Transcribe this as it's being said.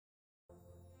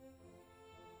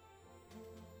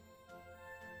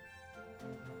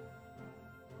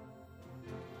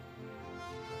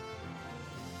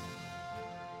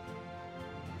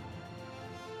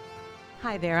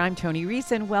Hi there, I'm Tony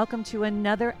Reese, and welcome to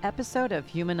another episode of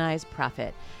Humanized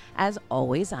Profit. As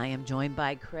always, I am joined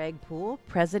by Craig Poole,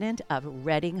 president of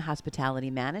Redding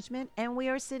Hospitality Management, and we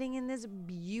are sitting in this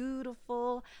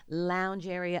beautiful lounge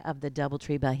area of the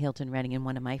DoubleTree by Hilton Redding in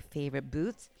one of my favorite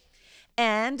booths.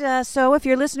 And so if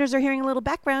your listeners are hearing a little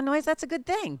background noise, that's a good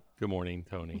thing. Good morning,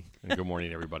 Tony, and good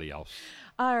morning, everybody else.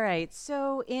 All right.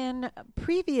 So in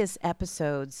previous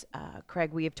episodes,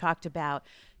 Craig, we've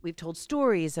told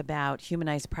stories about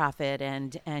humanized profit,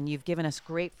 and you've given us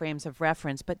great frames of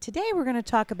reference. But today we're going to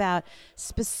talk about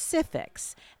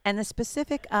specifics and the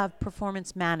specific of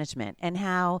performance management and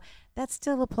how that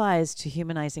still applies to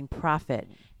humanizing profit,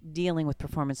 dealing with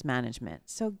performance management.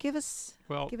 So give us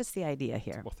the idea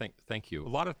here. Well, thank you. A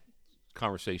lot of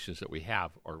conversations that we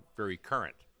have are very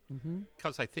current.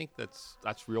 Because I think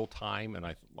that's real time, and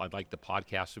I'd like the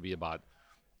podcast to be about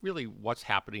really what's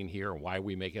happening here and why are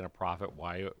we making a profit,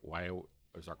 why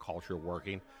is our culture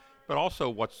working, but also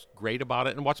what's great about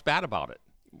it and what's bad about it.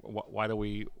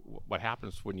 What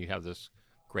happens when you have this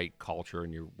great culture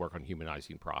and you work on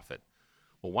humanizing profit?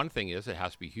 Well, one thing is it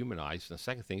has to be humanized, and the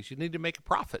second thing is you need to make a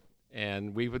profit.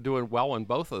 And we've been doing well in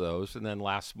both of those, and then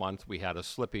last month we had a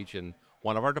slippage in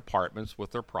one of our departments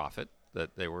with their profit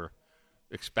that they were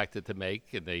expected to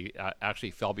make, and they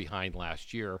actually fell behind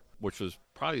last year, which was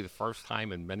probably the first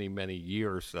time in many, many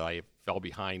years that I fell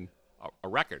behind a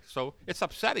record. So it's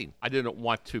upsetting. I didn't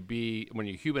want to be, when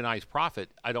you humanize profit,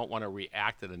 I don't want to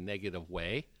react in a negative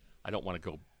way. I don't want to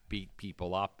go beat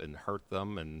people up and hurt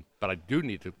them, but I do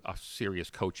need a serious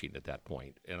coaching at that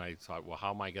point. And I thought, well,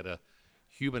 how am I going to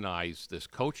humanize this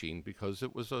coaching? Because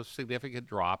it was a significant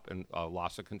drop and a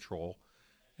loss of control.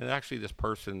 And actually this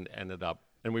person ended up,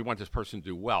 and we want this person to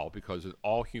do well, because in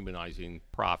all humanizing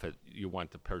profit, you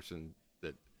want the person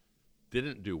that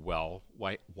didn't do well.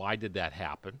 Why did that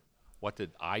happen? What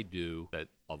did I do that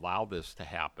allowed this to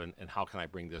happen? And how can I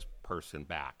bring this person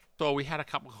back? So we had a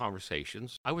couple of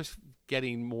conversations. I was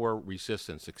getting more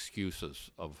resistance,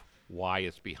 excuses of why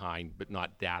it's behind, but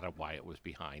not data why it was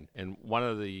behind. And one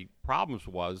of the problems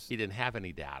was he didn't have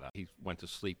any data. He went to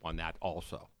sleep on that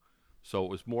also. So it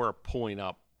was more pulling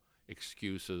up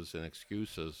excuses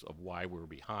of why we're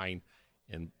behind,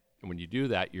 and when you do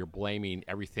that, you're blaming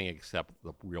everything except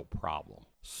the real problem.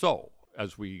 So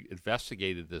as we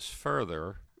investigated this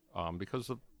further, because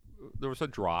there was a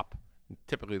drop,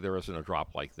 typically there isn't a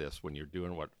drop like this when you're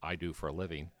doing what I do for a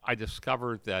living, I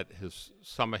discovered that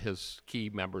some of his key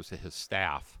members of his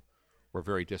staff were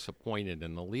very disappointed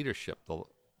in the leadership the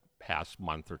past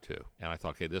month or two. And I thought,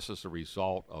 okay, this is the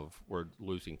result of we're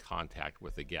losing contact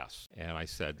with the guests. And I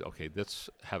said, okay, let's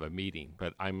have a meeting,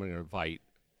 but I'm going to invite,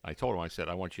 I told him, I said,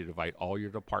 I want you to invite all your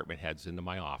department heads into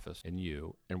my office and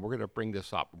we're going to bring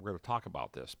this up. We're going to talk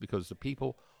about this because the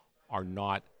people are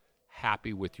not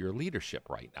happy with your leadership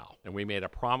right now. And we made a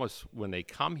promise when they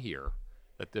come here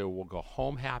that they will go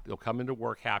home happy, they'll come into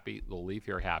work happy, they'll leave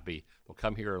here happy, they'll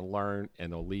come here and learn,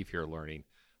 and they'll leave here learning.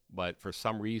 But for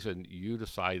some reason, you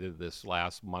decided this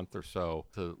last month or so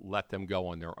to let them go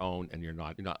on their own, and you're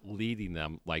not leading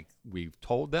them like we've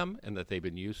told them and that they've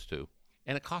been used to.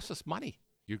 And it cost us money.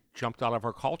 You jumped out of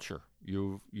our culture.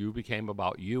 You became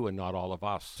about you and not all of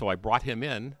us. So I brought him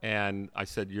in, and I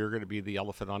said, you're going to be the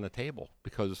elephant on the table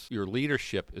because your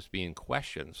leadership is being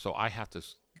questioned. So I have to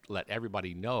let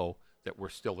everybody know that we're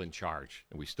still in charge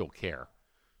and we still care.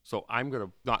 So I'm going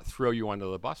to not throw you under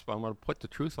the bus, but I'm going to put the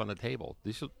truth on the table.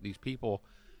 These people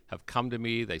have come to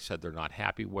me. They said they're not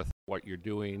happy with what you're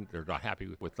doing. They're not happy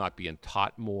with not being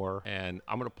taught more. And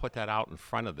I'm going to put that out in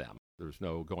front of them. There's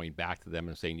no going back to them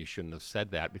and saying you shouldn't have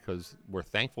said that, because we're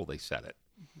thankful they said it,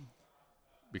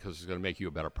 because it's going to make you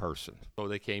a better person. So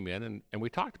they came in and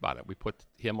we talked about it. We put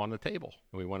him on the table,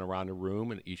 and we went around the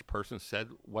room, and each person said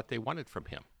what they wanted from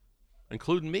him,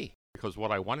 including me. Because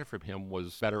what I wanted from him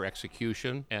was better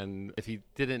execution. And if he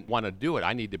didn't want to do it,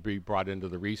 I need to be brought into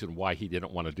the reason why he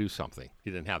didn't want to do something. He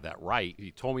didn't have that right.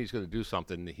 He told me he's going to do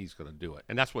something, he's going to do it.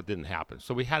 And that's what didn't happen.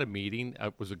 So we had a meeting.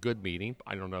 It was a good meeting.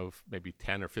 I don't know if maybe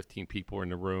 10 or 15 people were in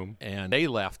the room. And they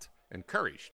left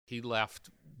encouraged. He left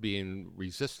being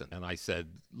resistant. And I said,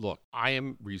 look, I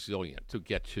am resilient to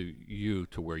get to you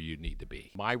to where you need to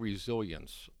be. My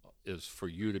resilience is for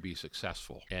you to be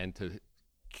successful and to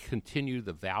continue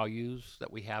the values that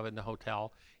we have in the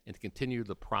hotel and to continue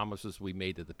the promises we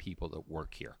made to the people that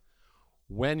work here.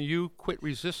 When you quit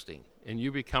resisting and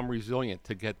you become resilient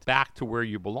to get back to where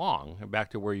you belong and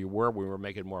back to where you were when we were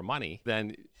making more money,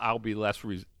 then I won't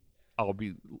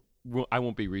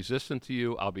be resistant to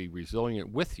you. I'll be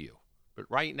resilient with you. But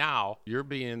right now, you're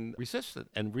being resistant,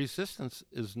 and resistance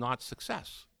is not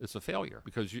success. It's a failure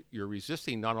because you're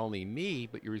resisting not only me,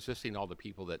 but you're resisting all the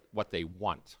people that what they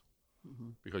want.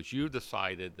 Because you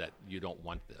decided that you don't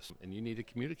want this, and you need to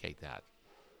communicate that.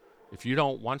 If you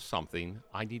don't want something,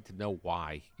 I need to know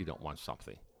why you don't want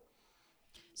something.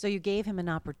 So you gave him an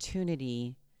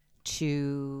opportunity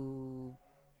to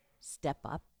step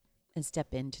up and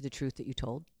step into the truth that you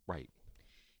told. Right.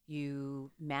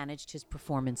 You managed his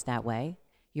performance that way.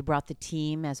 You brought the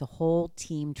team as a whole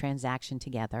team transaction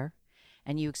together,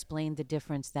 and you explained the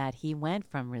difference that he went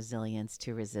from resilience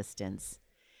to resistance,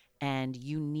 and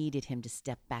you needed him to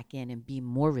step back in and be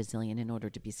more resilient in order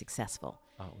to be successful.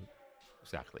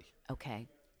 Exactly. Okay.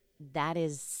 That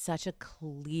is such a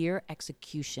clear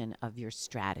execution of your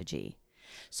strategy.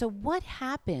 So what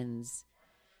happens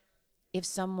if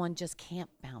someone just can't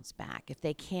bounce back, if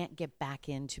they can't get back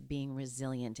into being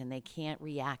resilient and they can't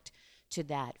react to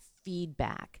that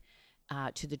feedback,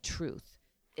 to the truth?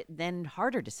 Then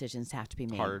harder decisions have to be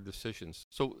made. Harder decisions.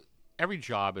 So every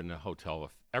job in a hotel,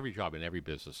 every job in every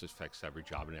business affects every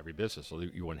job in every business, so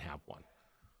you wouldn't have one.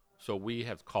 So we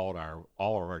have called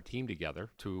all of our team together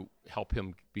to help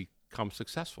him become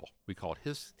successful. We called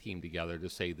his team together to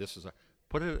say, this is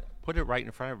put it right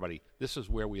in front of everybody. This is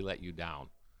where we let you down.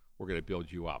 We're going to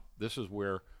build you up. This is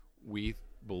where we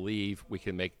believe we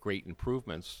can make great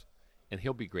improvements, and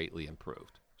he'll be greatly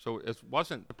improved. So it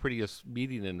wasn't the prettiest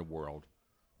meeting in the world,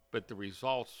 but the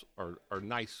results are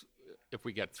nice if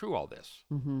we get through all this.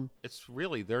 Mm-hmm. It's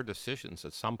really their decisions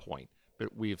at some point.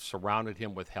 But we've surrounded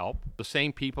him with help. The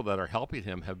same people that are helping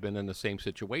him have been in the same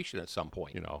situation at some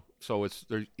point, So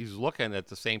he's looking at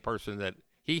the same person that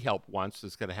he helped once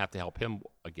is going to have to help him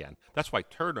again. That's why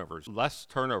less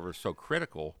turnover is so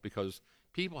critical, because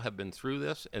people have been through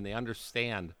this and they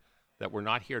understand that we're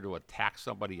not here to attack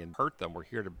somebody and hurt them. We're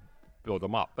here to build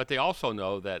them up. But they also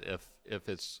know that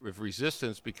if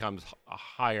resistance becomes a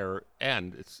higher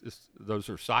end, those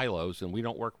are silos, and we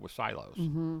don't work with silos.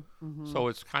 Mm-hmm, mm-hmm. So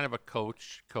it's kind of a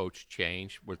coach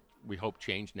change. We hope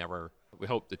we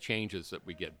hope the changes that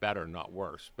we get better, not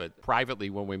worse. But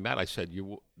privately, when we met, I said,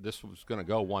 this was going to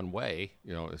go one way.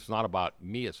 It's not about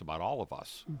me, it's about all of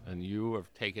us. Mm-hmm. And you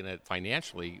have taken it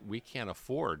financially. We can't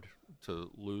afford to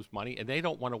lose money, and they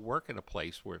don't want to work in a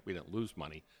place where we don't lose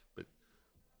money, but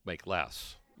make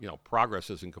less.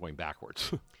 Progress isn't going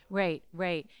backwards. Right.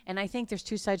 And I think there's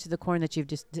two sides to the coin that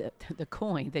the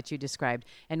coin that you described.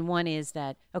 And one is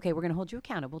that, okay, we're going to hold you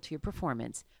accountable to your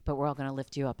performance, but we're all going to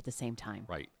lift you up at the same time.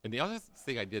 Right. And the other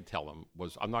thing I did tell them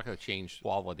was, I'm not going to change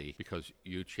quality because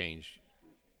you changed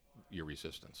your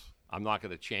resistance. I'm not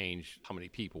going to change how many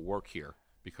people work here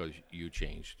because you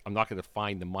changed. I'm not going to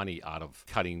find the money out of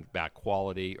cutting back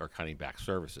quality or cutting back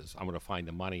services. I'm going to find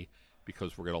the money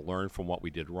because we're going to learn from what we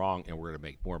did wrong, and we're going to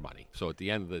make more money. So at the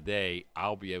end of the day,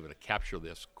 I'll be able to capture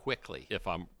this quickly.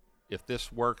 If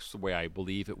this works the way I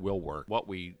believe it will work, what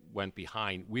we went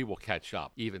behind, we will catch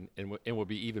up and we'll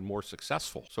be even more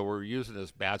successful. So we're using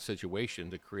this bad situation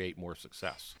to create more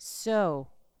success. So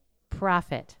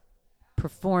profit,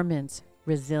 performance,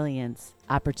 resilience,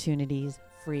 opportunities,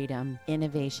 freedom,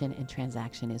 innovation, and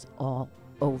transaction is all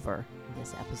over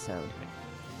this episode.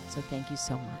 So thank you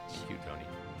so much. Thank you, Tony.